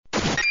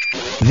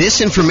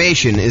This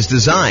information is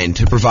designed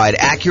to provide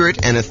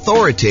accurate and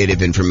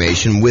authoritative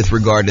information with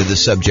regard to the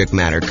subject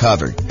matter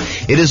covered.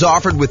 It is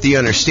offered with the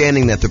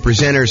understanding that the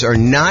presenters are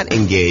not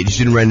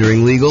engaged in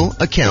rendering legal,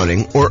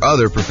 accounting, or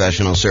other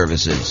professional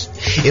services.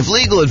 If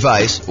legal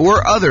advice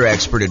or other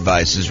expert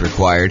advice is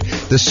required,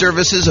 the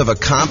services of a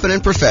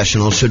competent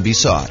professional should be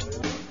sought.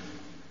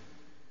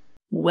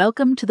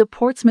 Welcome to the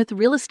Portsmouth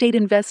Real Estate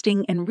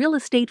Investing and Real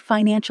Estate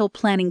Financial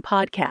Planning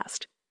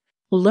Podcast.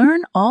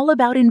 Learn all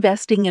about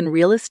investing in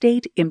real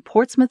estate in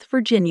Portsmouth,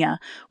 Virginia,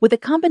 with a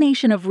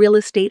combination of real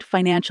estate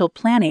financial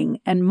planning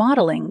and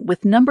modeling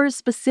with numbers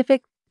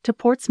specific to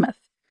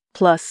Portsmouth,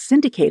 plus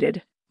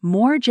syndicated,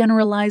 more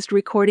generalized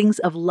recordings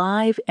of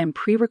live and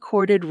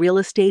pre-recorded real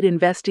estate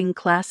investing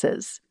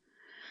classes.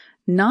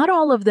 Not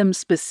all of them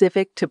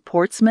specific to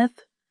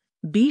Portsmouth.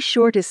 Be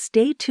sure to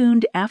stay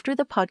tuned after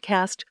the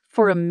podcast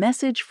for a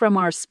message from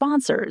our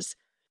sponsors.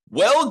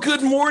 Well,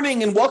 good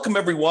morning and welcome,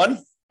 everyone.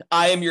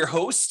 I am your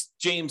host,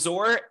 James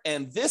Orr,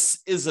 and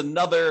this is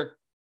another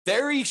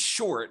very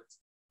short,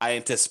 I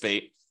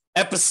anticipate,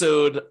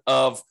 episode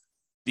of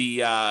the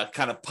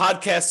kind of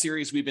podcast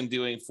series we've been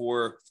doing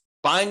for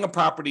buying a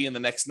property in the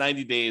next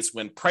 90 days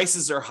when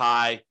prices are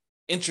high,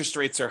 interest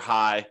rates are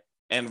high,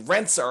 and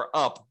rents are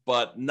up,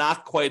 but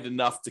not quite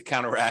enough to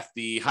counteract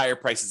the higher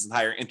prices and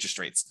higher interest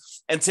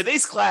rates. And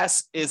today's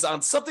class is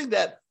on something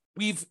that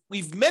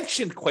we've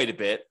mentioned quite a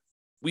bit.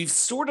 We've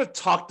sort of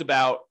talked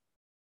about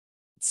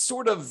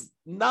sort of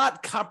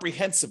not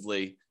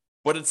comprehensively,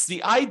 but it's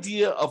the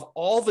idea of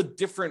all the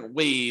different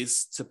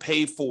ways to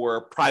pay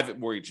for private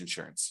mortgage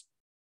insurance.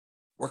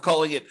 We're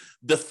calling it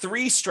the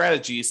 3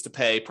 strategies to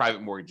pay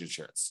private mortgage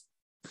insurance.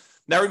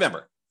 Now,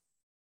 remember,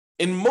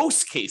 in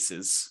most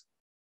cases,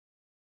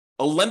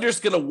 a lender's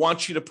going to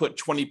want you to put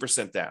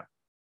 20% down.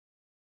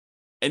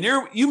 And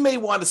you may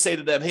want to say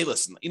to them, hey,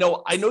 listen,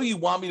 I know you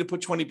want me to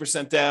put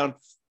 20% down.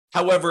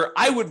 However,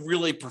 I would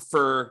really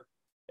prefer,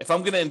 if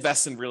I'm going to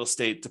invest in real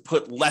estate, to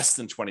put less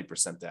than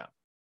 20% down.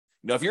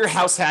 If you're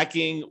house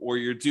hacking or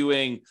you're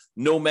doing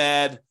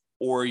nomad,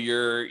 or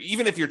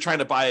even if you're trying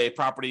to buy a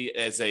property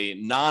as a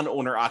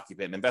non-owner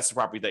occupant, invest in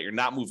property that you're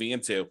not moving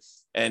into,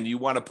 and you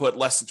want to put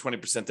less than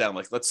 20% down,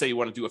 like let's say you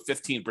want to do a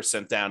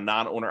 15% down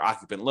non-owner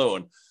occupant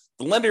loan,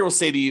 the lender will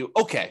say to you,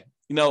 okay,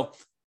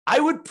 I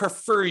would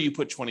prefer you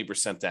put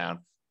 20% down.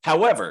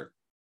 However,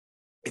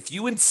 if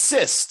you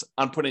insist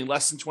on putting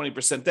less than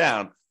 20%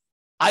 down,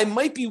 I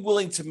might be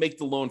willing to make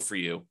the loan for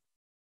you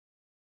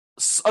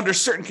under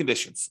certain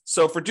conditions.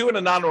 So for doing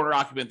a non-owner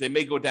occupant, they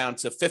may go down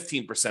to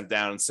 15%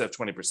 down instead of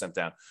 20%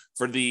 down.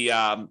 For the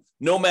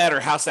nomad or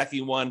house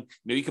hacking one,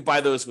 you could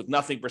buy those with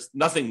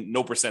nothing,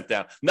 no percent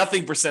down,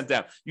 nothing percent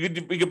down. You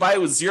could buy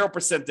it with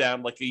 0%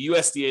 down, like a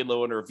USDA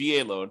loan or a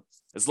VA loan,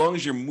 as long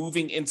as you're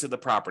moving into the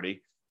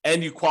property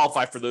and you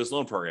qualify for those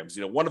loan programs.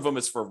 One of them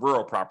is for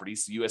rural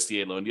properties, the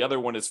USDA loan. The other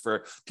one is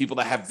for people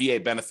that have VA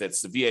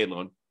benefits, the VA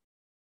loan.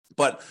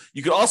 But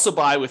you could also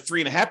buy with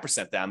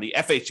 3.5% down, the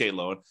FHA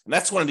loan. And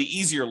that's one of the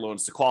easier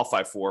loans to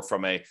qualify for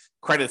from a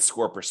credit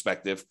score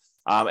perspective.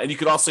 And you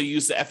could also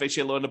use the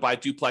FHA loan to buy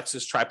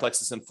duplexes,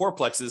 triplexes, and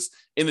fourplexes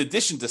in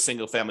addition to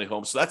single family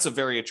homes. So that's a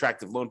very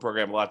attractive loan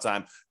program a lot of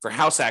time for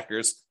house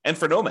hackers and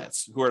for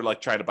nomads who are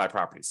like trying to buy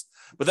properties.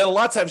 But then a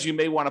lot of times you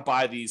may want to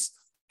buy these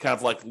kind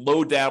of like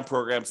low down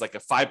programs, like a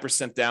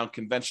 5% down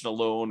conventional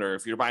loan, or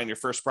if you're buying your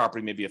first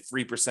property, maybe a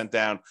 3%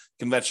 down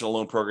conventional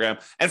loan program.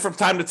 And from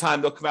time to time,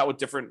 they'll come out with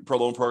different pro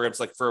loan programs.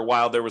 Like for a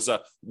while, there was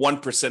a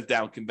 1%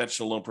 down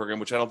conventional loan program,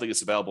 which I don't think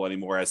is available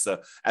anymore as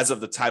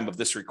of the time of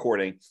this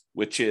recording,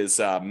 which is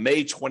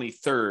May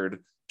 23rd,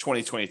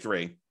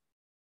 2023.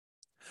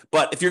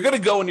 But if you're going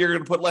to go and you're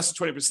going to put less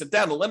than 20%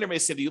 down, the lender may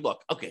say to you,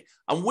 look, okay,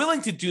 I'm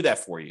willing to do that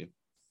for you.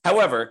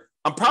 However,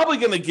 I'm probably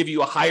going to give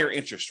you a higher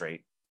interest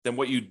rate than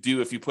what you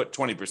do if you put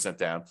 20%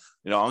 down.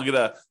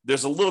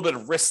 There's a little bit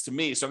of risk to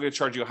me, so I'm going to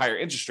charge you a higher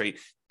interest rate.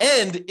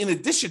 And in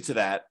addition to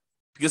that,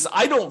 because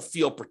I don't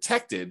feel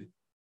protected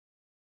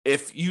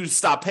if you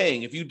stop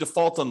paying, if you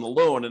default on the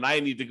loan and I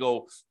need to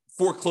go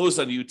foreclose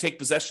on you, take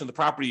possession of the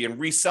property and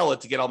resell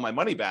it to get all my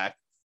money back,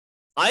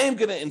 I am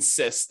going to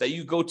insist that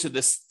you go to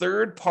this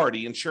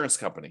third-party insurance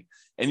company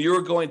and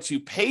you're going to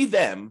pay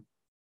them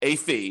a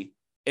fee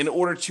in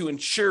order to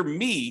insure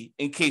me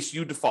in case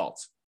you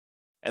default.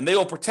 And they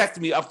will protect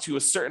me up to a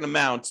certain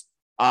amount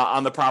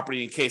on the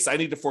property in case I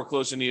need to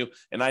foreclose on you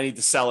and I need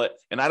to sell it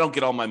and I don't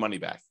get all my money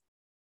back.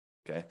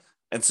 Okay.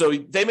 And so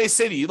they may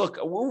say to you, look,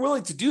 we're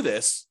willing to do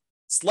this.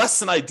 It's less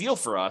than ideal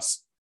for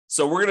us.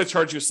 So we're going to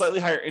charge you a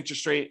slightly higher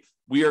interest rate.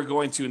 We are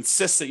going to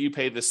insist that you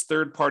pay this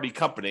third-party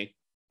company,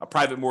 a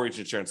private mortgage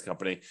insurance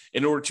company,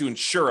 in order to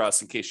insure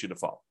us in case you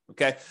default.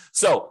 Okay.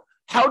 So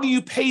how do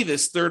you pay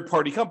this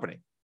third-party company?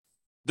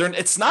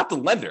 It's not the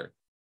lender.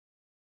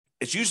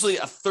 It's usually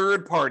a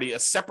third party, a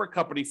separate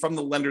company from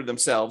the lender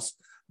themselves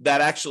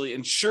that actually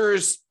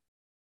insures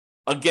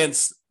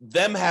against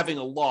them having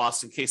a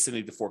loss in case they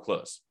need to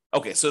foreclose.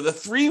 Okay, so the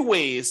 3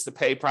 ways to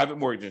pay private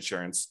mortgage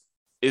insurance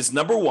is,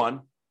 number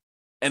 1,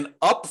 an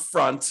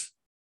upfront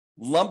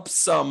lump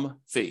sum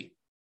fee,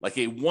 like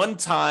a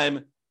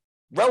one-time,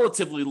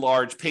 relatively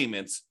large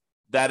payment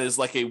that is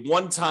like a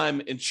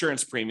one-time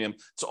insurance premium.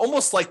 It's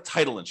almost like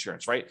title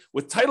insurance, right?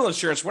 With title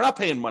insurance, we're not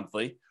paying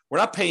monthly. We're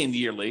not paying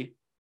yearly.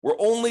 We're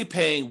only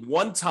paying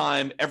one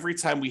time every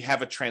time we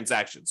have a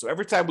transaction. So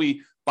every time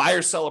we buy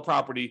or sell a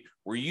property,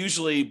 we're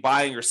usually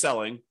buying or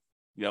selling,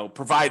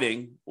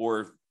 providing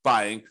or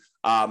buying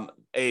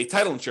a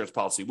title insurance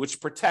policy, which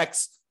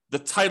protects the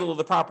title of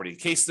the property in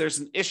case there's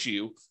an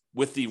issue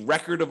with the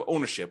record of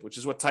ownership, which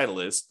is what title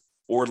is,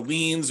 or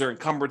liens or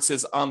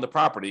encumbrances on the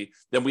property,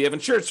 then we have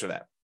insurance for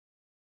that.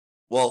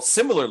 Well,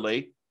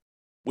 similarly,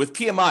 with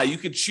PMI, you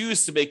could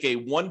choose to make a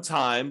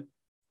one-time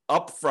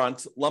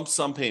upfront lump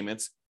sum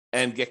payment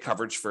and get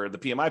coverage for the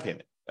PMI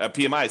payment,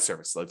 PMI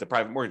service, like the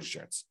private mortgage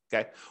insurance,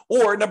 okay?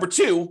 Or number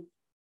two,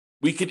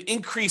 we could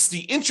increase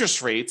the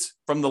interest rate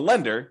from the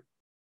lender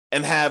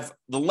and have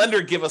the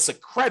lender give us a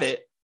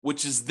credit,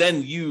 which is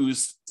then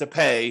used to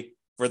pay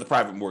for the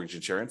private mortgage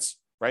insurance,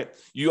 right?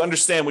 You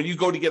understand when you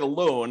go to get a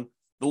loan,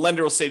 the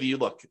lender will say to you,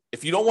 look,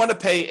 if you don't want to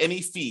pay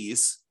any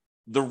fees,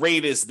 the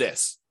rate is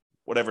this,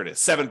 whatever it is,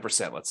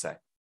 7%, let's say.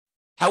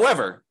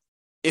 However,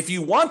 if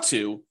you want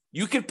to,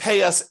 you could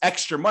pay us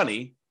extra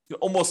money. You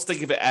almost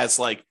think of it as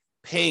like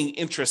paying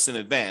interest in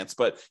advance,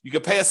 but you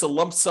could pay us a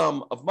lump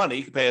sum of money.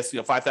 You could pay us,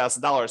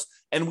 $5,000,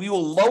 and we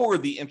will lower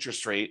the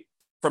interest rate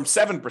from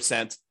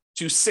 7%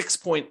 to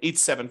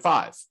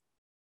 6.875.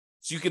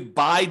 So you could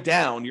buy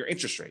down your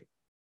interest rate.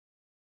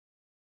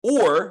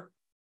 Or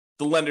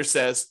the lender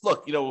says,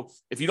 look,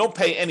 if you don't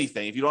pay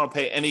anything, if you don't want to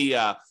pay any,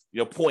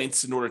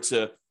 points in order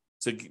to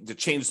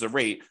change the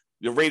rate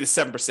is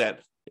 7%.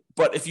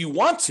 But if you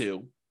want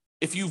to,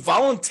 if you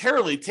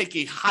voluntarily take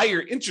a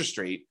higher interest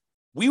rate,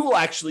 we will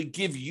actually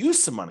give you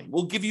some money.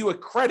 We'll give you a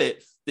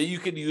credit that you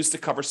can use to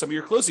cover some of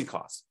your closing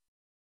costs.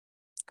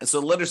 And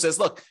so the lender says,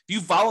 look, if you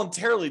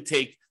voluntarily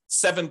take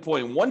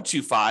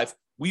 7.125,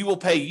 we will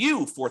pay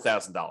you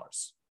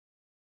 $4,000.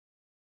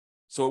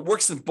 So it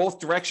works in both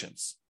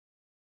directions.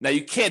 Now,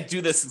 you can't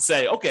do this and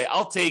say, okay,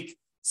 I'll take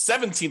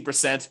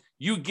 17%,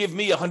 you give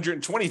me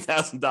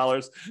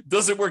 $120,000.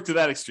 Doesn't work to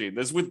that extreme.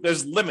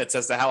 There's limits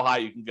as to how high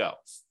you can go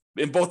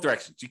in both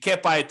directions. You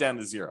can't buy it down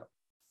to zero,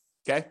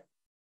 okay?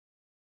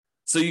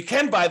 So you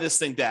can buy this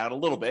thing down a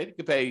little bit. You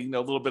can pay, a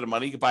little bit of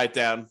money. You can buy it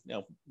down,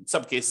 in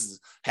some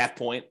cases, half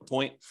point.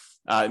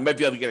 You might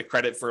be able to get a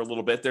credit for a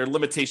little bit. There are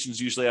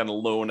limitations usually on a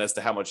loan as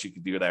to how much you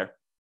can do there.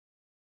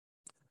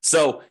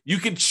 So you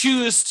can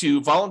choose to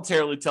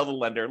voluntarily tell the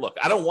lender, look,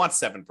 I don't want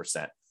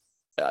 7%.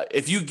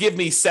 If you give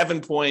me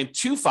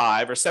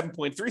 7.25 or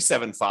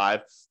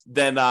 7.375,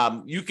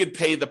 then you could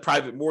pay the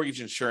private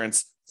mortgage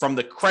insurance from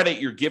the credit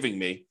you're giving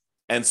me.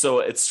 And so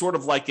it's sort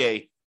of like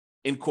a,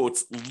 in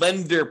quotes,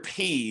 lender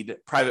paid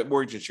private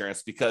mortgage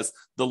insurance because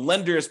the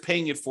lender is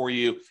paying it for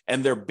you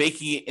and they're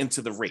baking it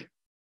into the rate.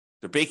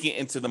 They're baking it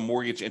into the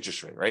mortgage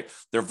interest rate, right?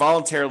 You're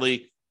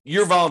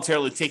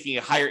voluntarily taking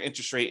a higher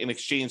interest rate in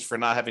exchange for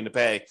not having to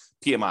pay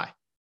PMI.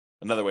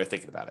 Another way of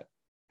thinking about it,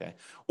 okay?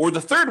 Or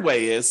the third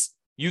way is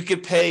you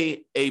could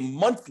pay a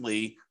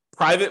monthly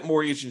private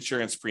mortgage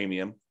insurance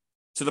premium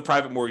to the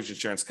private mortgage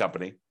insurance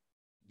company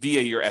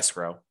via your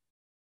escrow,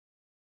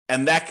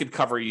 and that could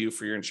cover you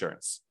for your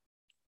insurance.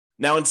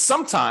 Now, and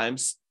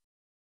sometimes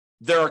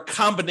there are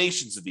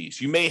combinations of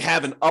these. You may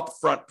have an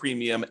upfront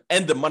premium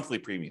and a monthly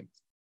premium.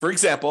 For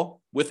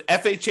example, with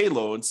FHA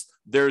loans,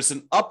 there's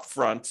an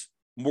upfront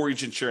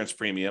mortgage insurance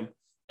premium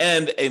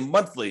and a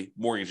monthly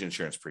mortgage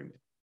insurance premium.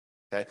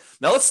 Okay.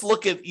 Now let's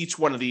look at each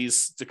one of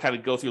these to kind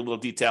of go through a little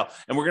detail.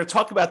 And we're going to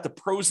talk about the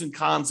pros and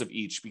cons of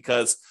each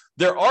because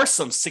there are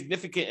some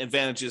significant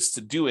advantages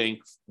to doing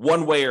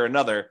one way or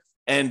another.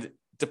 And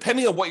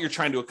depending on what you're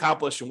trying to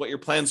accomplish and what your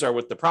plans are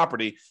with the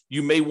property,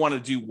 you may want to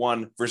do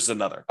one versus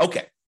another.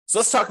 Okay. So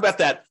let's talk about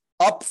that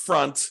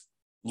upfront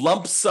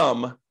lump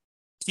sum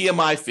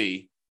PMI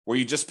fee where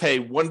you just pay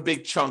one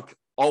big chunk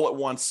all at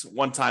once,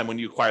 one time when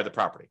you acquire the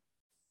property.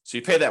 So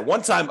you pay that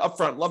one time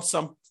upfront lump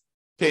sum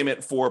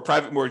payment for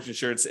private mortgage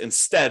insurance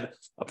instead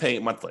of paying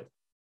it monthly.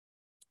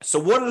 So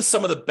what are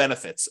some of the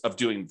benefits of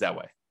doing it that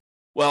way?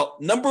 Well,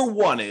 number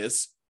one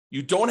is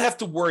you don't have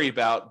to worry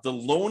about the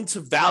loan to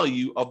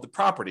value of the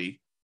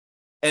property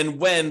and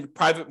when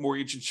private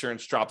mortgage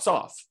insurance drops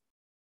off.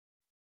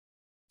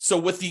 So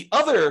with the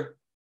other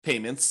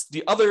payments,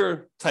 the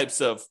other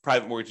types of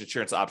private mortgage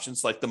insurance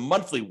options, like the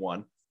monthly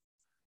one,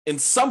 in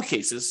some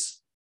cases,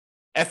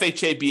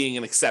 FHA being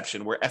an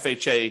exception, where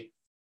FHA,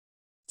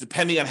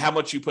 depending on how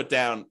much you put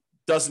down,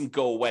 doesn't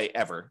go away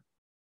ever.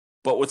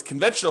 But with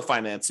conventional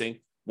financing,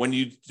 when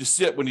you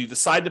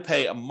decide to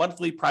pay a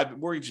monthly private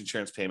mortgage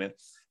insurance payment,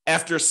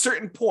 after a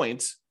certain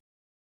point,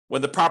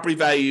 when the property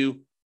value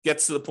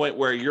gets to the point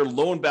where your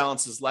loan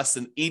balance is less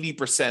than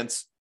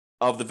 80%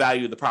 of the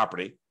value of the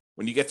property,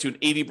 when you get to an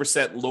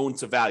 80% loan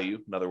to value,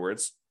 in other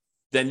words,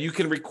 then you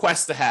can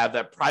request to have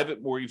that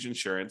private mortgage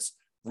insurance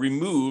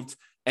removed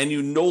and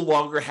you no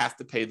longer have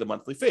to pay the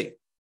monthly fee.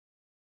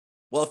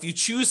 Well, if you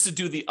choose to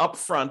do the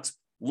upfront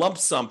lump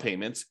sum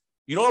payment,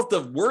 you don't have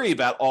to worry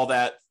about all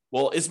that.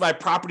 Well, is my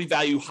property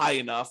value high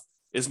enough?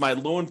 Is my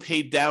loan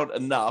paid down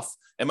enough?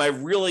 Am I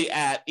really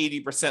at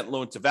 80%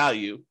 loan to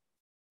value?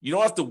 You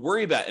don't have to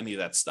worry about any of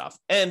that stuff.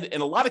 And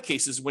in a lot of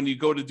cases, when you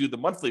go to do the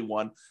monthly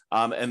one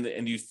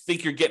and you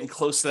think you're getting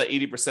close to that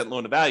 80%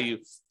 loan to value,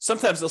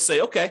 sometimes they'll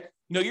say, okay,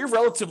 you're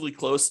relatively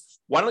close.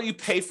 Why don't you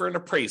pay for an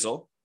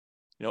appraisal?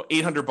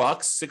 $800,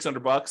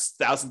 $600,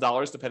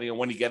 $1,000, depending on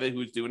when you get it,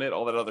 who's doing it,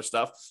 all that other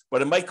stuff.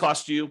 But it might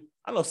cost you,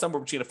 I don't know,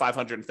 somewhere between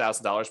 $500 and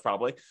 $1,000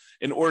 probably,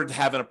 in order to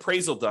have an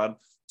appraisal done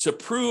to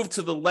prove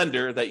to the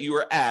lender that you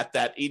are at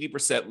that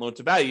 80% loan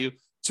to value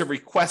to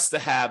request to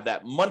have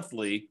that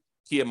monthly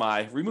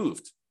PMI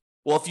removed.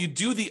 Well, if you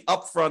do the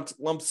upfront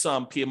lump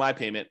sum PMI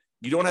payment,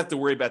 you don't have to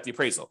worry about the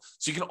appraisal.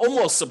 So you can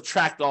almost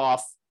subtract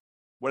off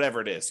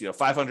whatever it is,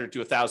 $500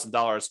 to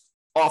 $1,000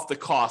 off the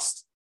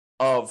cost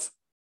of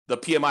the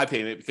PMI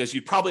payment, because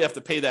you'd probably have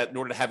to pay that in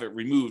order to have it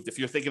removed if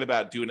you're thinking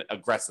about doing it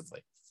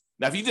aggressively.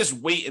 Now, if you just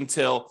wait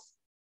until,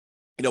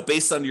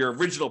 based on your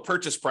original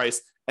purchase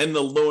price and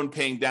the loan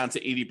paying down to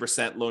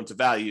 80% loan to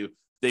value,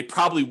 they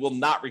probably will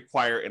not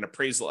require an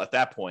appraisal at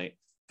that point,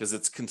 because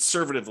it's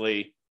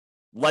conservatively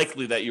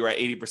likely that you're at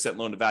 80%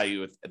 loan to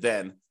value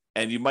then,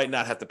 and you might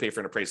not have to pay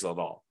for an appraisal at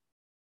all.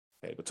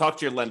 Okay, but talk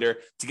to your lender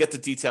to get the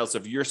details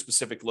of your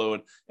specific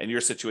loan and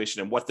your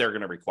situation and what they're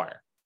going to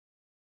require.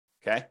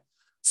 Okay.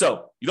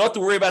 So you don't have to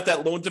worry about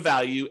that loan to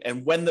value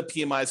and when the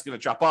PMI is going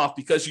to drop off,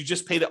 because you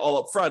just paid it all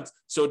up front.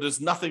 So there's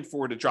nothing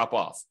for it to drop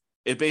off.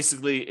 It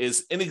basically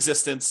is in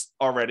existence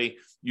already.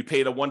 You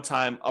paid a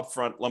one-time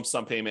upfront lump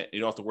sum payment.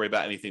 You don't have to worry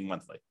about anything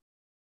monthly.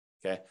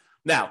 Okay.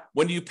 Now,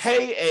 when you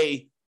pay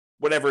a,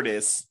 whatever it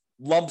is,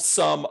 lump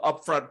sum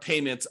upfront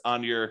payment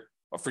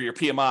for your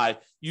PMI,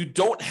 you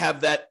don't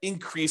have that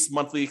increased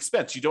monthly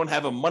expense. You don't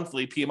have a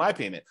monthly PMI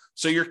payment.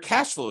 So your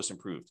cash flow is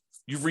improved.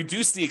 You've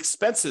reduced the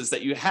expenses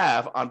that you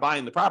have on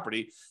buying the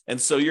property. And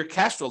so your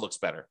cash flow looks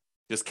better,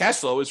 because cash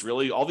flow is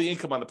really all the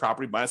income on the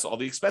property minus all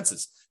the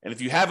expenses. And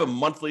if you have a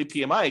monthly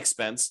PMI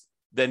expense,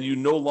 then you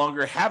no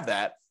longer have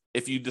that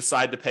if you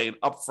decide to pay an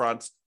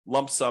upfront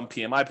lump sum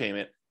PMI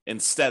payment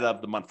instead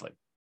of the monthly.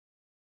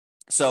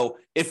 So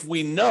if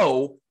we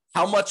know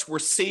how much we're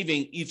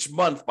saving each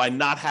month by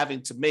not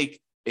having to make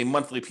a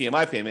monthly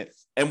PMI payment,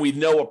 and we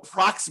know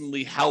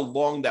approximately how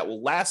long that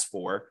will last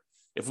for,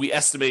 if we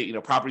estimate,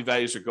 property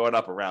values are going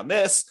up around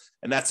this,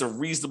 and that's a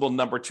reasonable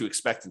number to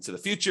expect into the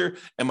future,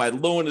 and my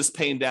loan is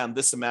paying down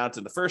this amount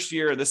in the first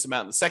year and this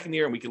amount in the second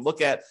year, and we can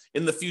look at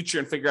in the future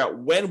and figure out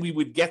when we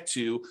would get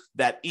to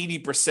that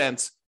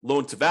 80%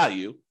 loan to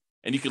value.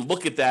 And you can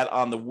look at that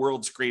on the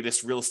world's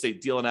greatest real estate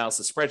deal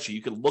analysis spreadsheet.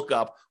 You can look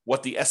up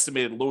what the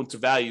estimated loan to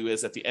value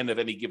is at the end of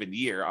any given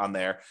year on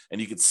there, and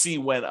you can see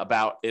when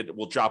about it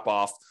will drop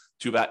off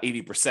to about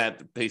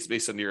 80%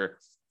 based on your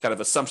kind of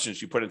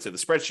assumptions you put into the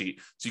spreadsheet.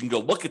 So you can go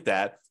look at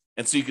that.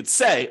 And so you could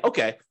say,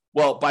 okay,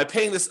 well, by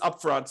paying this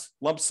upfront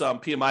lump sum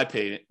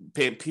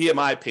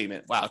PMI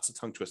payment, wow, it's a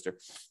tongue twister,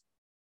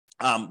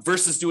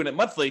 versus doing it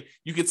monthly,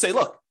 you could say,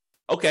 look,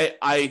 okay,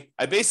 I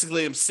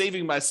basically am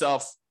saving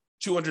myself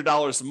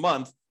 $200 a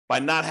month by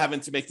not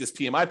having to make this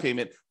PMI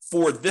payment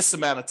for this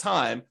amount of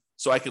time.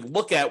 So I could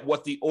look at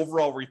what the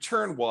overall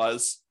return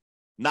was,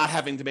 not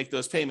having to make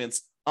those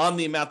payments on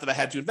the amount that I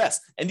had to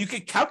invest. And you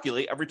could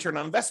calculate a return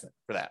on investment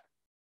for that.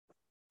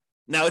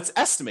 Now it's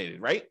estimated,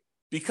 right?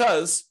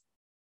 Because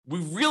we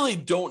really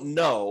don't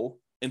know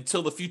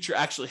until the future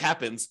actually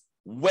happens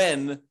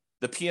when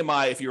the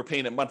PMI, if you were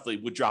paying it monthly,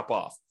 would drop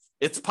off.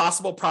 It's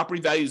possible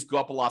property values go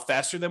up a lot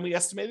faster than we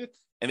estimated,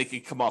 and it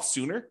can come off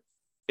sooner.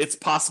 It's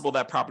possible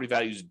that property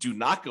values do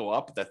not go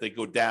up, that they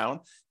go down,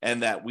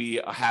 and that we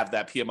have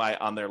that PMI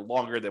on there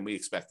longer than we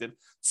expected.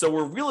 So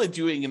we're really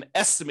doing an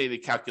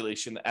estimated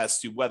calculation as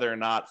to whether or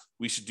not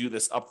we should do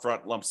this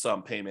upfront lump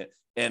sum payment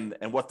and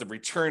what the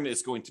return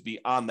is going to be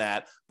on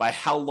that by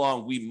how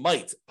long we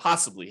might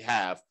possibly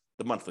have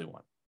the monthly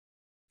one.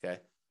 Okay.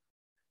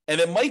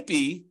 And it might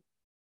be,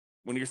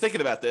 when you're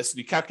thinking about this,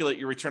 you calculate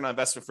your return on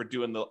investment for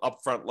doing the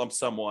upfront lump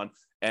sum one,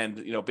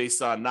 and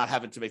based on not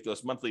having to make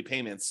those monthly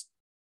payments,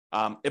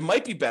 it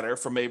might be better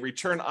from a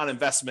return on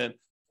investment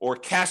or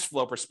cash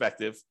flow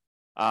perspective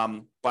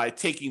by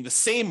taking the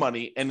same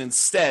money and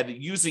instead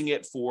using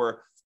it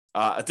for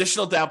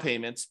additional down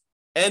payments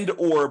and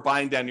or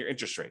buying down your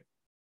interest rate.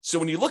 So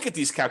when you look at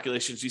these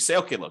calculations, you say,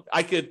 okay, look,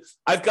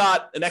 I've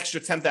got an extra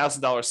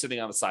 $10,000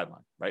 sitting on the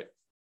sideline, right?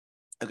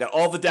 I've got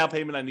all the down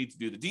payment I need to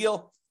do the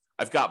deal.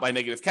 I've got my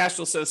negative cash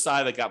flow set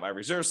aside. I got my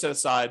reserves set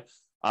aside.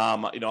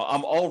 I'm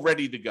all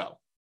ready to go.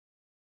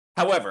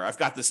 However, I've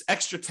got this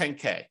extra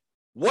 10K.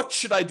 What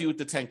should I do with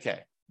the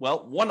 10K?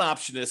 Well, one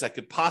option is I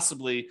could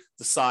possibly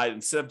decide,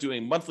 instead of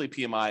doing monthly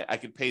PMI, I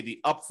could pay the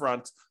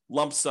upfront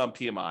lump sum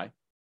PMI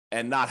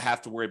and not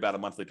have to worry about a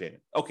monthly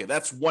payment. Okay,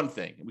 that's one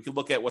thing. We could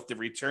look at what the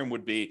return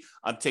would be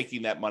on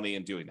taking that money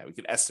and doing that. We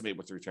could estimate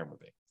what the return would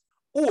be.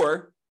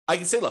 Or I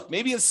can say, look,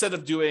 maybe instead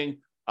of doing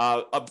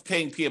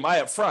paying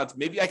PMI up front,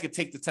 maybe I could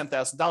take the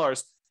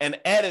 $10,000 and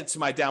add it to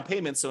my down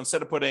payment. So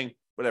instead of putting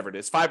whatever it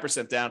is,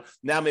 5% down,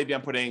 now maybe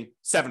I'm putting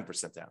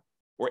 7% down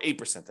or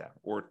 8% down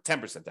or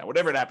 10% down,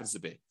 whatever it happens to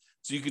be.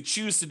 So you could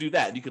choose to do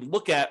that. You can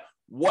look at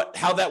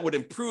how that would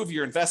improve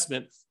your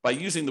investment by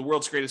using the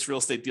world's greatest real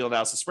estate deal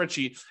analysis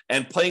spreadsheet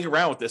and playing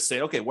around with this,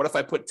 saying, okay, what if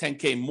I put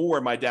 10K more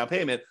in my down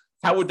payment?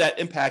 How would that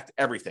impact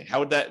everything? How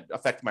would that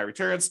affect my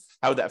returns?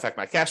 How would that affect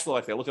my cash flow?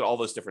 Like, I look at all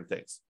those different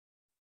things.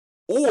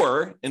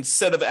 Or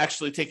instead of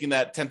actually taking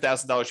that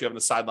 $10,000 you have on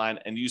the sideline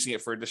and using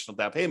it for additional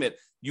down payment,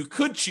 you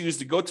could choose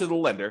to go to the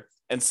lender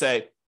and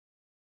say,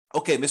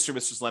 okay, Mr. and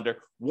Mrs. Lender,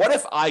 what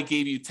if I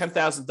gave you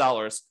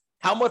 $10,000?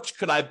 How much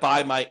could I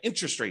buy my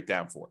interest rate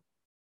down for?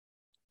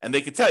 And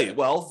they could tell you,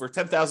 well, for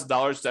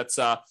 $10,000, that's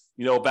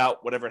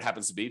about whatever it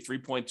happens to be,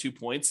 3.2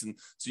 points. And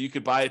so you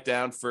could buy it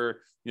down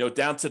for,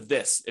 down to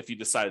this if you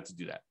decided to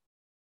do that.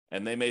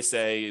 And they may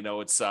say,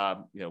 it's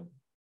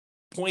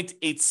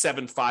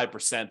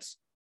 0.875%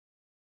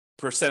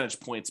 percentage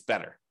points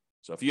better.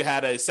 So if you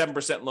had a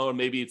 7% loan,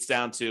 maybe it's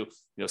down to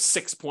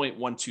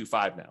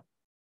 6.125 now.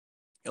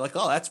 You're like,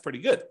 oh, that's pretty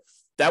good.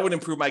 That would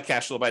improve my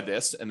cash flow by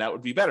this, and that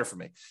would be better for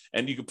me.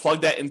 And you could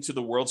plug that into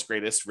the world's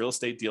greatest real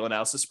estate deal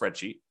analysis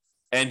spreadsheet,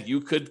 and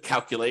you could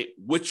calculate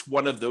which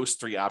one of those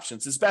three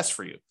options is best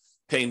for you.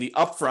 Paying the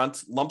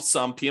upfront lump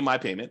sum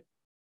PMI payment,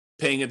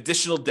 paying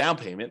additional down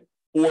payment,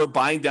 or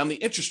buying down the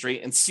interest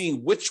rate and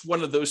seeing which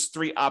one of those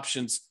three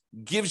options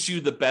gives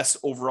you the best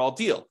overall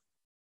deal.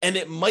 And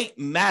it might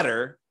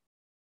matter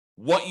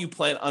what you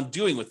plan on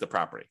doing with the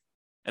property.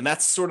 And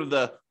that's sort of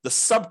the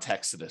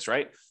subtext of this,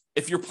 right?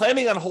 If you're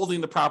planning on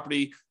holding the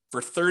property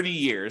for 30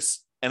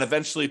 years and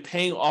eventually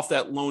paying off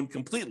that loan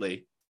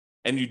completely,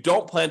 and you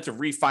don't plan to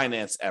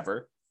refinance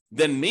ever,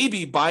 then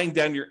maybe buying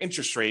down your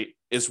interest rate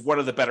is one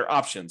of the better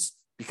options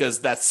because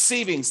that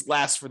savings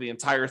lasts for the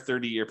entire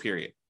 30-year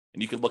period.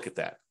 And you can look at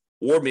that.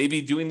 Or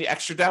maybe doing the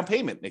extra down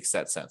payment makes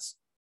that sense.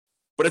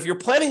 But if you're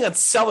planning on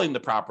selling the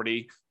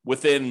property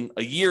within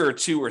a year or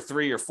two or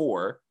three or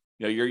four,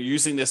 you're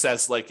using this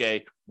as like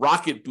a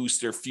rocket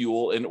booster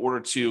fuel in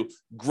order to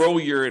grow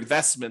your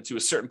investment to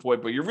a certain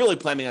point, but you're really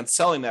planning on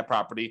selling that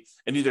property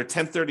and either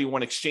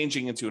 1031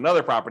 exchanging into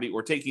another property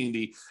or taking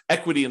the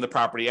equity in the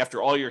property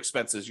after all your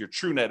expenses, your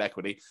true net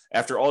equity,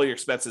 after all your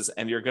expenses,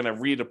 and you're going to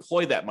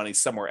redeploy that money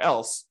somewhere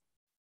else,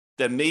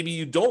 then maybe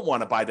you don't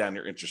want to buy down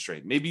your interest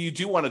rate. Maybe you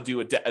do want to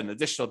do an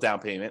additional down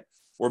payment,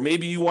 or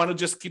maybe you want to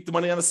just keep the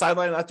money on the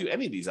sideline and not do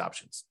any of these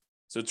options.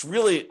 So it's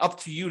really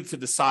up to you to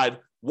decide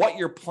what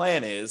your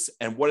plan is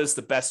and what is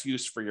the best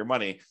use for your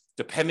money,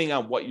 depending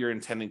on what you're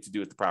intending to do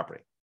with the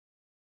property.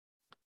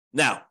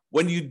 Now,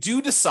 when you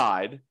do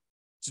decide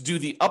to do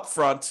the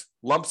upfront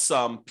lump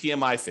sum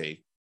PMI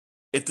fee,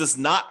 it does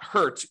not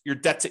hurt your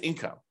debt to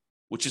income,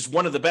 which is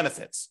one of the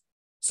benefits.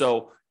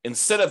 So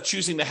instead of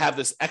choosing to have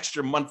this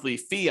extra monthly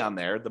fee on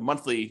there, the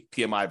monthly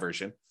PMI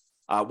version,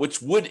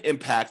 which would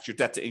impact your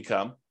debt to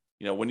income,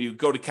 when you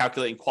go to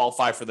calculate and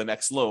qualify for the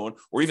next loan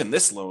or even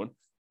this loan,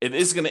 it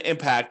is going to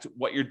impact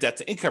what your debt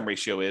to income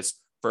ratio is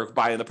for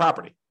buying the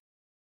property.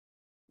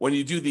 When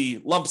you do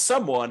the lump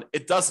sum one,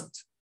 it doesn't.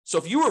 So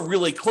if you were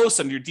really close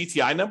on your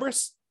DTI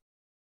numbers,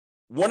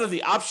 one of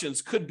the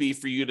options could be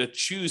for you to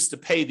choose to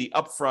pay the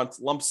upfront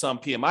lump sum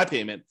PMI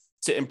payment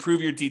to improve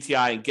your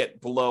DTI and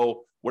get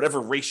below whatever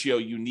ratio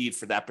you need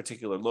for that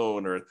particular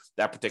loan or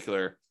that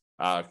particular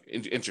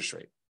interest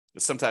rate.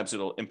 Because sometimes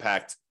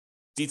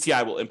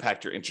DTI will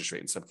impact your interest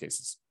rate in some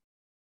cases.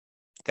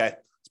 Okay.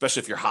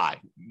 Especially if you're high,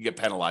 you get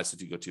penalized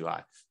if you go too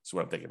high. That's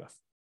what I'm thinking of.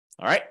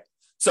 All right.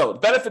 So the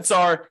benefits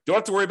are, don't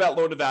have to worry about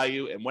loan to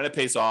value. And when it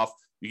pays off,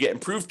 you get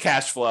improved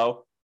cash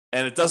flow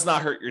and it does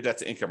not hurt your debt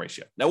to income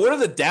ratio. Now, what are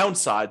the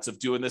downsides of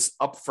doing this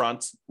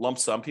upfront lump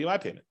sum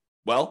PMI payment?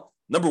 Well,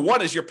 number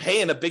one is you're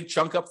paying a big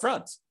chunk up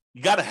front.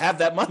 You got to have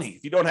that money.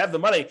 If you don't have the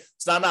money,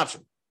 it's not an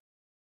option,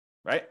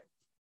 right?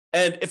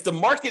 And if the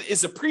market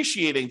is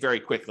appreciating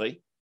very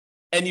quickly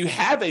and you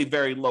have a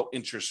very low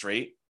interest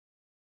rate,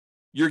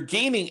 you're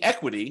gaining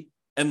equity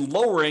and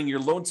lowering your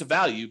loan to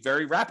value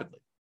very rapidly,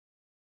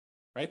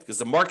 right? Because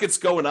the market's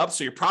going up,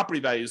 so your property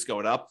value is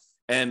going up,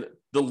 and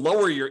the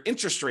lower your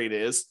interest rate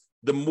is,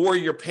 the more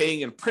you're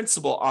paying in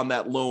principal on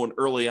that loan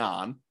early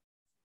on.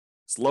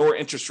 It's lower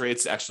interest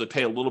rates actually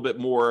pay a little bit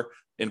more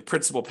in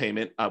principal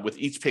payment with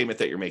each payment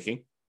that you're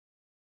making.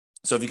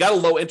 So if you got a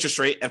low interest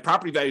rate and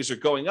property values are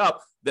going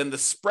up, then the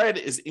spread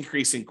is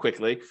increasing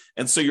quickly.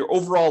 And so your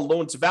overall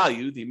loan to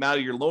value, the amount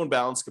of your loan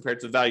balance compared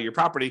to the value of your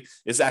property,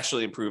 is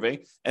actually improving.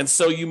 And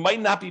so you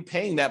might not be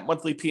paying that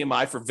monthly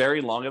PMI for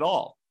very long at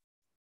all.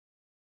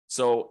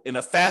 So in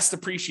a fast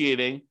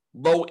appreciating,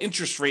 low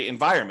interest rate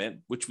environment,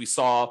 which we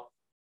saw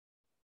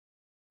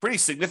pretty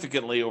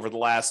significantly over the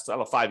last,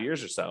 5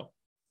 years or so,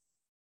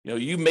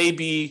 you may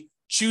be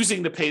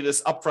choosing to pay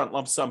this upfront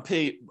lump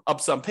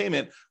sum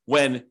payment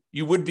when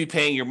you would be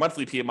paying your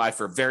monthly PMI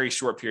for a very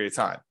short period of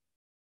time.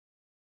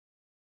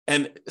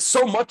 And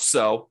so much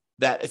so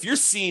that if you're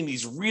seeing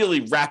these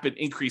really rapid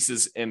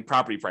increases in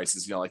property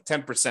prices, like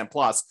 10%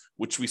 plus,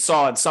 which we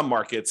saw in some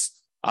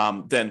markets,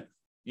 then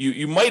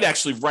you might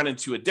actually run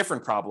into a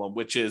different problem,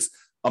 which is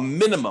a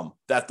minimum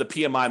that the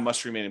PMI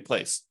must remain in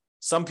place.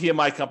 Some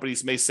PMI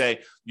companies may say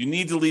you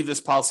need to leave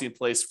this policy in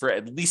place for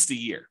at least a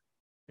year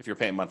if you're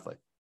paying monthly.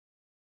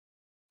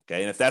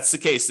 Okay, and if that's the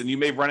case, then you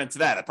may run into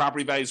that. If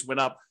property values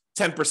went up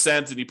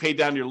 10% and you pay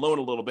down your loan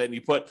a little bit and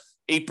you put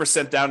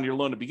 8% down your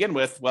loan to begin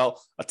with,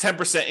 well, a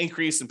 10%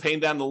 increase in paying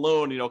down the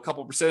loan, a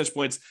couple percentage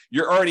points,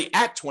 you're already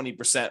at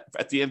 20%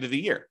 at the end of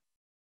the year.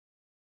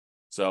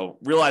 So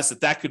realize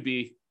that could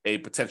be a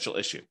potential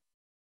issue.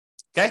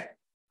 Okay.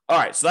 All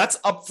right. So that's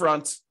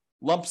upfront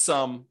lump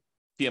sum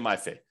PMI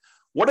fee.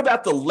 What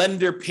about the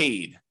lender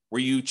paid,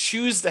 where you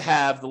choose to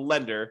have the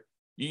lender,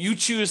 you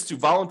choose to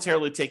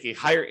voluntarily take a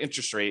higher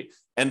interest rate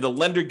and the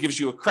lender gives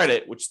you a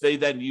credit, which they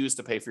then use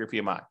to pay for your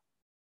PMI?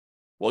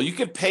 Well, you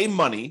could pay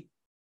money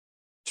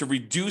to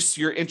reduce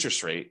your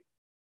interest rate.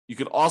 You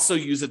could also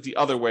use it the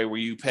other way, where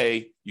you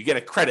get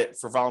a credit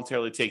for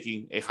voluntarily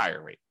taking a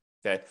higher rate.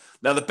 Okay.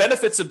 Now, the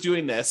benefits of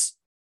doing this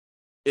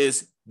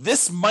is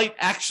this might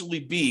actually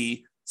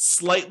be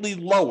slightly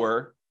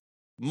lower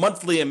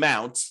monthly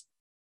amount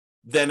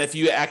than if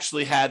you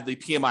actually had the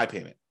PMI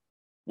payment.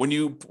 When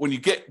you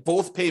get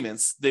both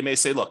payments, they may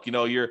say, look,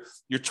 your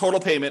total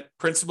payment,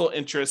 principal,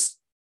 interest,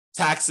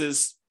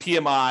 taxes,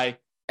 PMI,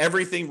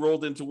 everything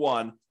rolled into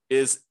one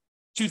is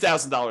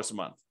 $2,000 a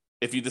month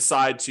if you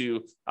decide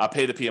to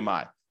pay the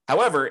PMI.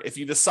 However, if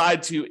you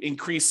decide to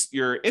increase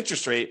your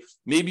interest rate,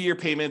 maybe your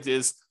payment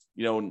is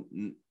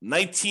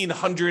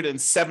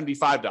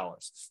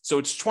 $1,975. So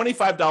it's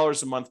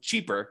 $25 a month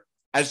cheaper,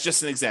 as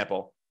just an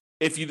example,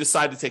 if you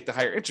decide to take the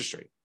higher interest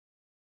rate.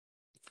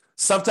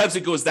 Sometimes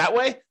it goes that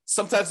way.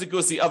 Sometimes it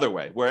goes the other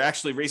way, where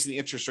actually raising the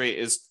interest rate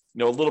is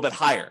a little bit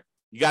higher.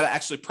 You got to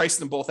actually price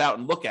them both out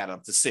and look at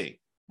them to see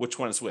which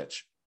one is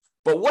which.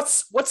 But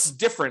what's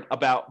different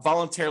about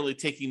voluntarily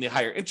taking the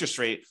higher interest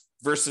rate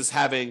versus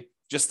having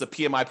just the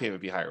PMI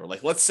payment be higher?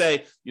 Like, let's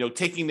say,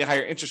 taking the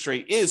higher interest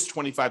rate is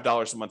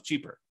 $25 a month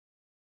cheaper.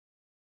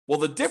 Well,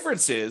 the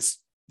difference is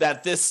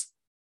that this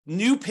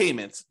new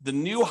payment, the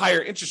new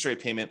higher interest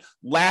rate payment,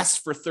 lasts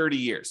for 30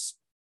 years.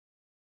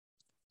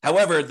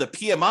 However, the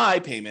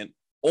PMI payment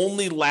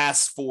only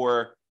lasts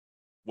for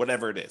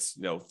whatever it is,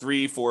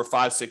 3, 4,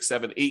 5, 6,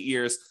 7, 8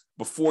 years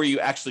before you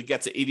actually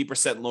get to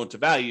 80% loan to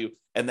value.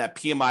 And that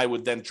PMI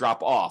would then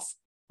drop off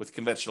with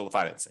conventional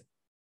financing.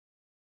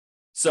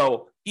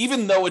 So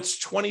even though it's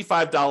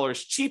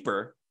 $25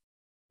 cheaper,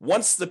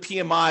 once the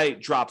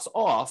PMI drops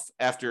off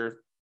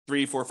after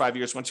 3, 4, 5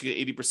 years, once you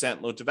get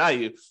 80% loan to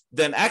value,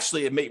 then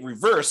actually it may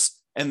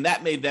reverse, and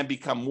that may then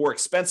become more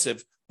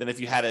expensive than if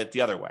you had it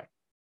the other way.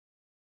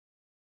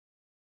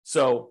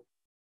 So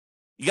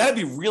you got to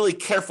be really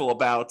careful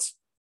about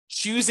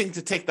choosing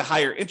to take the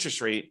higher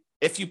interest rate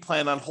if you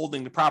plan on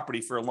holding the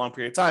property for a long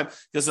period of time,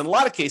 because in a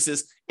lot of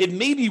cases, it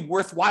may be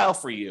worthwhile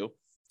for you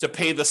to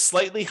pay the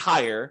slightly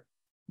higher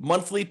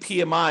monthly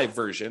PMI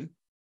version,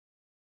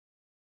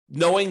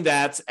 knowing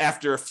that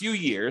after a few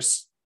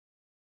years,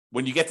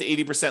 when you get to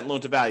 80%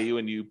 loan to value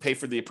and you pay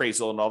for the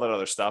appraisal and all that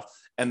other stuff,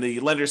 and the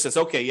lender says,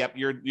 okay, yep,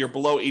 you're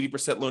below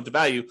 80% loan to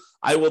value,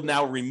 I will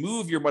now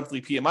remove your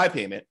monthly PMI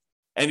payment,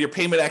 and your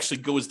payment actually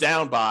goes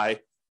down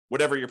by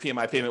whatever your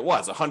PMI payment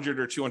was, $100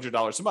 or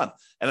 $200 a month.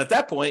 And at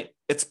that point,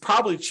 it's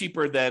probably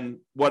cheaper than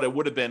what it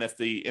would have been if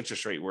the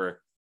interest rate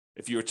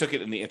if you took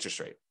it in the interest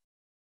rate.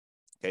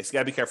 Okay, so you got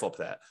to be careful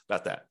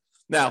about that.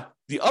 Now,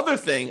 the other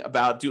thing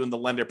about doing the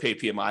lender pay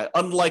PMI,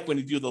 unlike when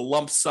you do the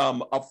lump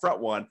sum upfront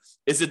one,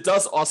 is it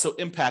does also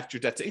impact your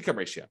debt to income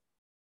ratio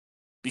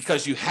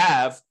because you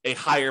have a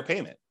higher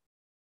payment.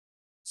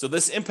 So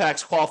this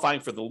impacts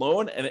qualifying for the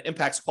loan, and it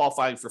impacts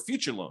qualifying for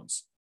future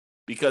loans,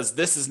 because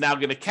this is now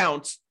going to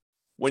count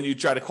when you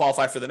try to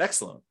qualify for the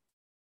next loan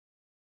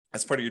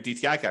as part of your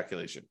DTI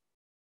calculation.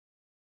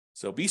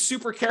 So be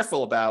super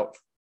careful about,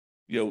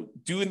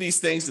 doing these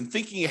things and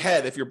thinking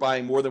ahead if you're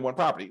buying more than one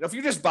property. Now, if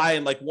you're just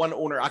buying like one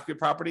owner occupied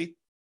property,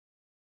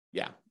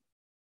 yeah,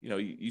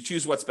 you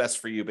choose what's best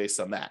for you based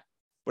on that.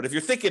 But if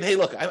you're thinking, hey,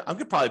 look, I'm going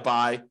to probably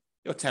buy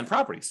 10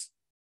 properties.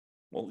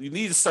 Well, you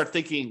need to start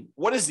thinking,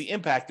 what is the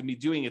impact of me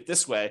doing it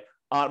this way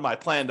on my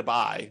plan to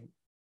buy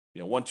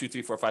 1, 2,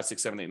 3, 4, 5,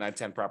 6, 7, 8, 9,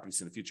 10 properties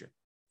in the future?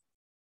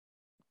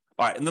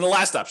 All right. And then the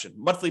last option,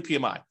 monthly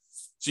PMI.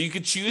 So you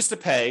could choose to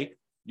pay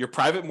your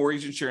private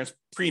mortgage insurance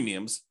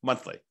premiums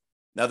monthly.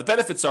 Now, the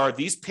benefits are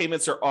these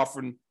payments are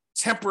often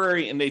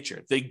temporary in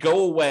nature. They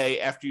go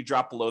away after you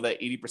drop below that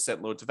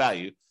 80% loan to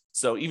value.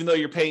 So even though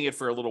you're paying it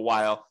for a little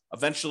while,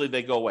 eventually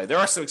they go away. There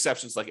are some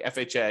exceptions like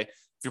FHA. If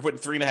you're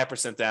putting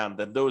 3.5% down,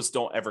 then those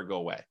don't ever go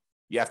away.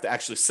 You have to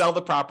actually sell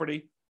the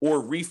property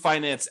or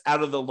refinance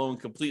out of the loan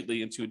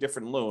completely into a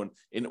different loan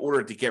in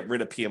order to get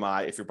rid of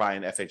PMI if you're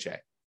buying FHA.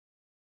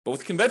 But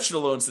with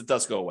conventional loans, it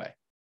does go away.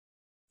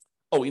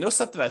 Oh,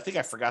 something I think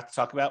I forgot to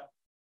talk about?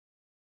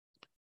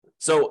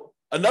 So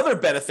another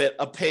benefit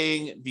of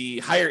paying the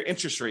higher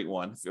interest rate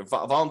one, if you're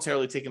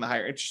voluntarily taking the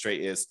higher interest rate,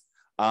 is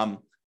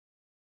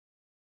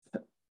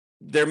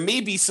there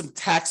may be some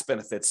tax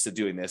benefits to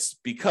doing this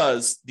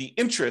because the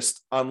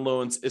interest on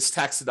loans is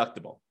tax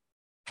deductible.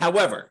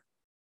 However,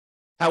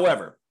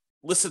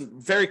 listen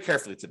very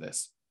carefully to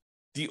this.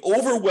 The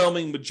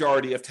overwhelming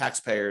majority of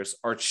taxpayers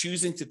are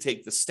choosing to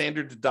take the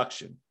standard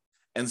deduction,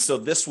 and so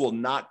this will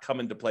not come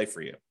into play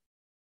for you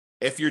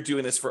if you're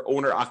doing this for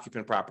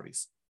owner-occupant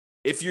properties.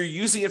 If you're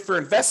using it for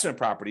investment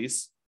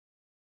properties,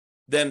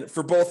 then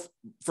for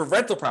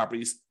rental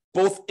properties,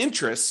 both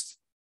interest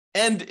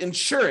and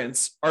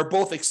insurance are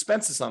both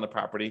expenses on the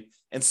property.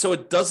 And so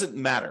it doesn't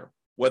matter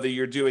whether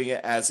you're doing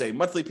it as a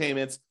monthly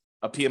payment,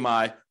 a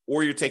PMI,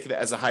 or you're taking it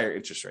as a higher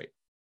interest rate.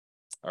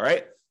 All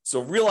right.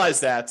 So realize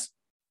that,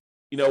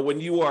 if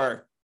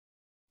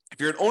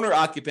you're an owner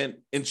occupant,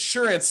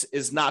 insurance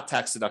is not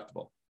tax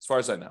deductible, as far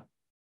as I know.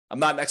 I'm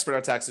not an expert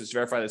on taxes.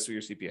 Verify this with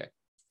your CPA.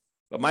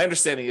 But my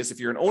understanding is if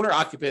you're an owner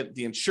occupant,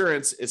 the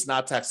insurance is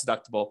not tax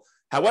deductible.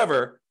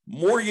 However,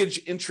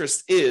 mortgage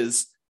interest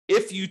is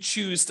if you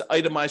choose to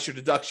itemize your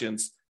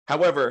deductions.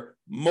 However,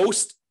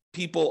 most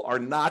people are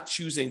not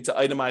choosing to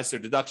itemize their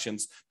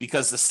deductions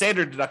because the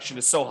standard deduction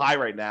is so high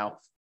right now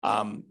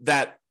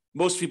that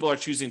most people are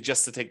choosing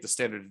just to take the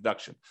standard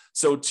deduction.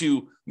 So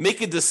to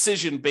make a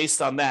decision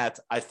based on that,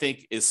 I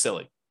think is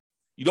silly.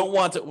 You don't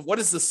want to, what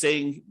is the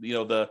saying?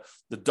 The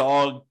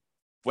dog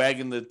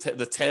wagging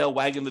the tail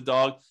wagging the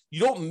dog.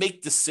 You don't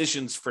make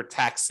decisions for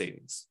tax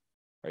savings,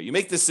 right? You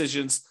make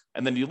decisions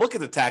and then you look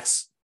at the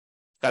tax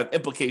kind of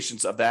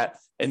implications of that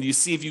and you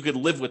see if you could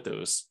live with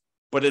those.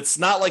 But it's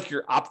not like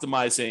you're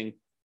optimizing.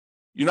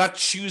 You're not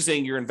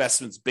choosing your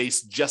investments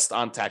based just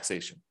on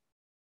taxation.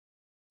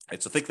 All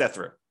right, so think that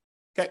through.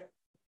 Okay.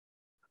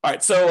 All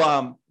right.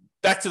 So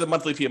back to the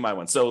monthly PMI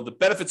one. So the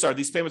benefits are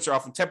these payments are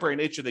often temporary in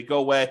nature. They go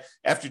away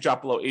after you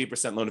drop below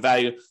 80% loan to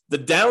value. The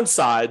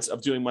downsides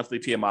of doing monthly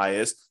PMI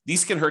is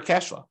these can hurt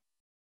cash flow.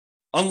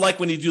 Unlike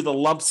when you do the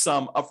lump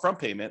sum upfront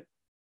payment,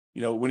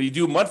 when you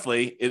do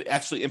monthly, it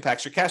actually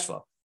impacts your cash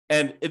flow.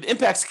 And it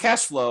impacts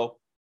cash flow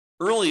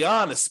early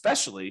on,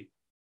 especially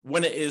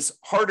when it is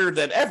harder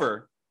than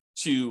ever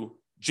to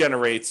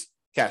generate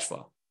cash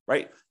flow,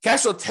 right?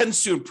 Cash flow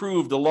tends to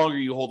improve the longer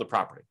you hold a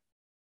property.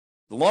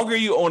 The longer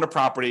you own a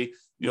property,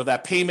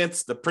 that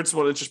payment, the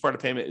principal and interest part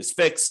of payment is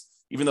fixed,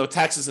 even though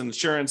taxes and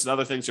insurance and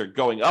other things are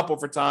going up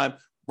over time.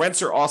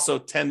 Rents are also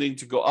tending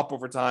to go up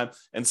over time.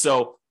 And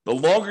so the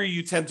longer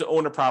you tend to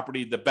own a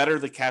property, the better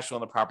the cash flow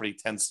on the property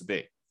tends to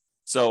be.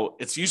 So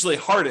it's usually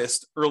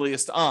hardest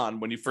earliest on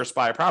when you first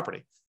buy a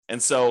property.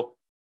 And so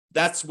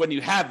that's when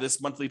you have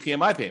this monthly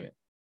PMI payment,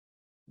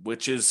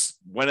 which is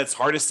when it's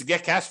hardest to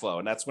get cash flow.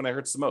 And that's when it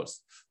hurts the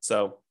most.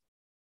 So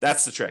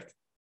that's the trick.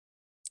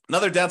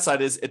 Another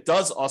downside is it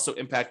does also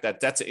impact that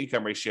debt to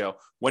income ratio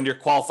when you're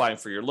qualifying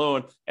for your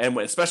loan, and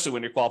especially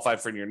when you're qualifying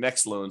for your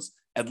next loans,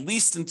 at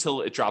least until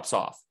it drops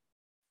off.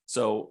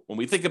 So when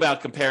we think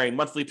about comparing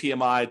monthly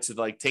PMI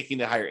to taking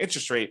the higher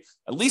interest rate,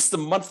 at least the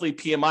monthly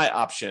PMI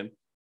option,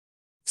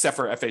 except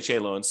for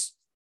FHA loans,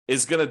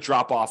 is going to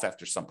drop off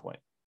after some point.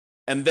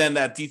 And then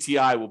that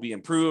DTI will be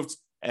improved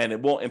and it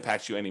won't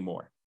impact you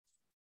anymore.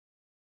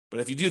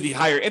 But if you do the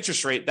higher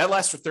interest rate, that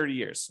lasts for 30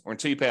 years or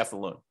until you pay off the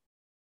loan.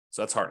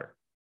 So that's harder.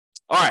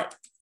 All right.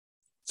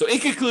 So in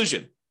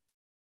conclusion,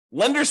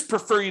 lenders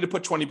prefer you to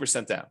put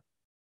 20% down.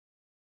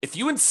 If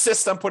you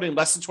insist on putting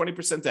less than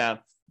 20% down,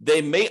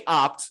 they may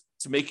opt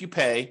to make you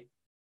pay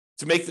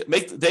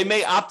they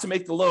may opt to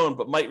make the loan,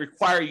 but might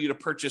require you to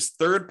purchase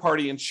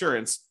third-party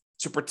insurance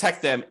to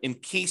protect them in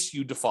case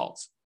you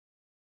default.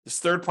 This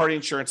third-party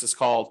insurance is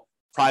called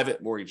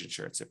private mortgage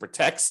insurance. It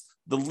protects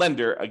the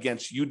lender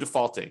against you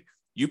defaulting.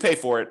 You pay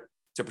for it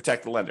to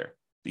protect the lender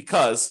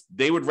because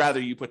they would rather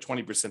you put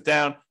 20%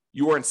 down.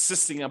 You are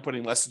insisting on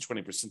putting less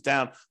than 20%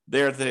 down.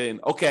 They're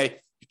saying, okay,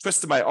 you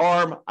twisted my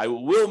arm. I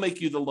will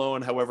make you the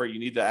loan. However, you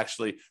need to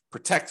actually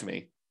protect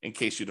me in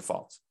case you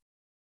default.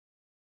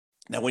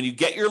 Now, when you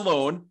get your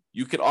loan,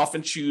 you can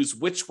often choose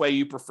which way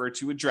you prefer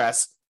to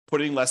address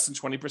putting less than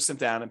 20%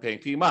 down and paying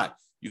PMI.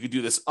 You could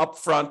do this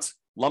upfront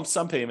lump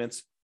sum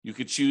payments. You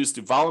could choose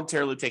to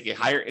voluntarily take a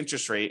higher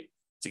interest rate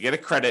to get a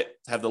credit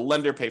to have the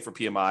lender pay for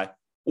PMI,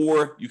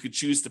 or you could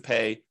choose to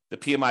pay the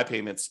PMI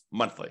payments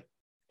monthly.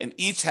 And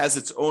each has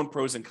its own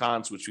pros and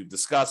cons, which we've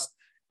discussed.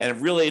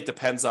 And really, it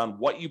depends on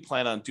what you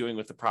plan on doing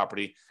with the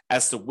property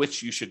as to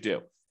which you should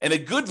do. And a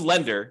good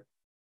lender,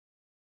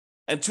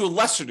 and to a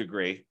lesser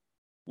degree,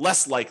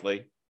 less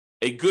likely,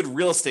 a good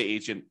real estate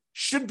agent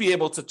should be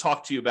able to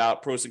talk to you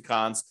about pros and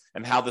cons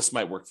and how this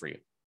might work for you.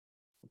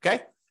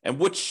 Okay? And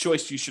which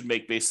choice you should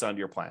make based on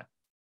your plan.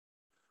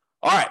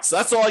 All right, so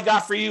that's all I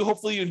got for you.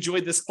 Hopefully you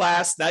enjoyed this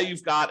class. Now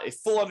you've got a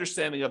full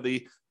understanding of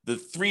the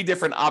three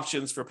different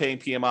options for paying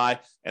PMI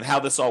and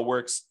how this all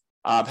works.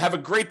 Have a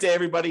great day,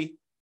 everybody.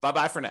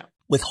 Bye-bye for now.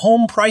 With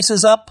home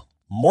prices up,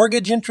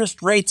 mortgage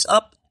interest rates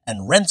up,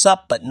 and rents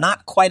up, but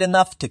not quite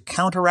enough to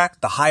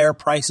counteract the higher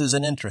prices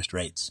and interest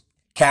rates,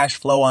 cash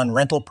flow on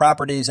rental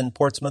properties in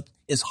Portsmouth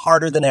is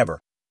harder than ever.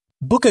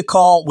 Book a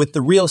call with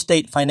the Real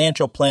Estate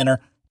Financial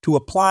Planner to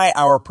apply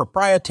our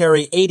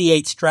proprietary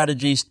 88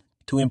 strategies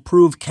to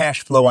improve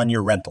cash flow on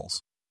your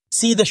rentals.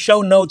 See the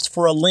show notes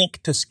for a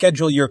link to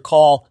schedule your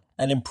call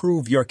and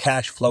improve your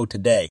cash flow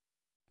today.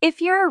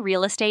 If you're a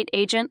real estate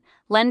agent,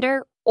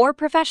 lender, or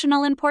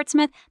professional in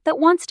Portsmouth that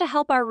wants to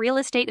help our real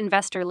estate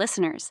investor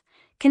listeners,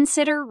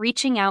 consider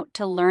reaching out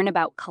to learn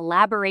about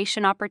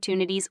collaboration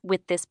opportunities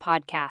with this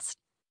podcast.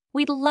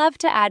 We'd love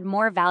to add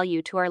more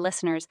value to our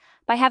listeners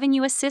by having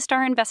you assist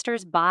our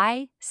investors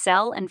buy,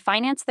 sell, and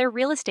finance their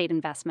real estate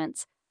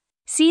investments.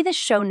 See the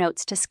show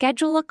notes to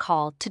schedule a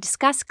call to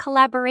discuss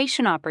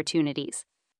collaboration opportunities.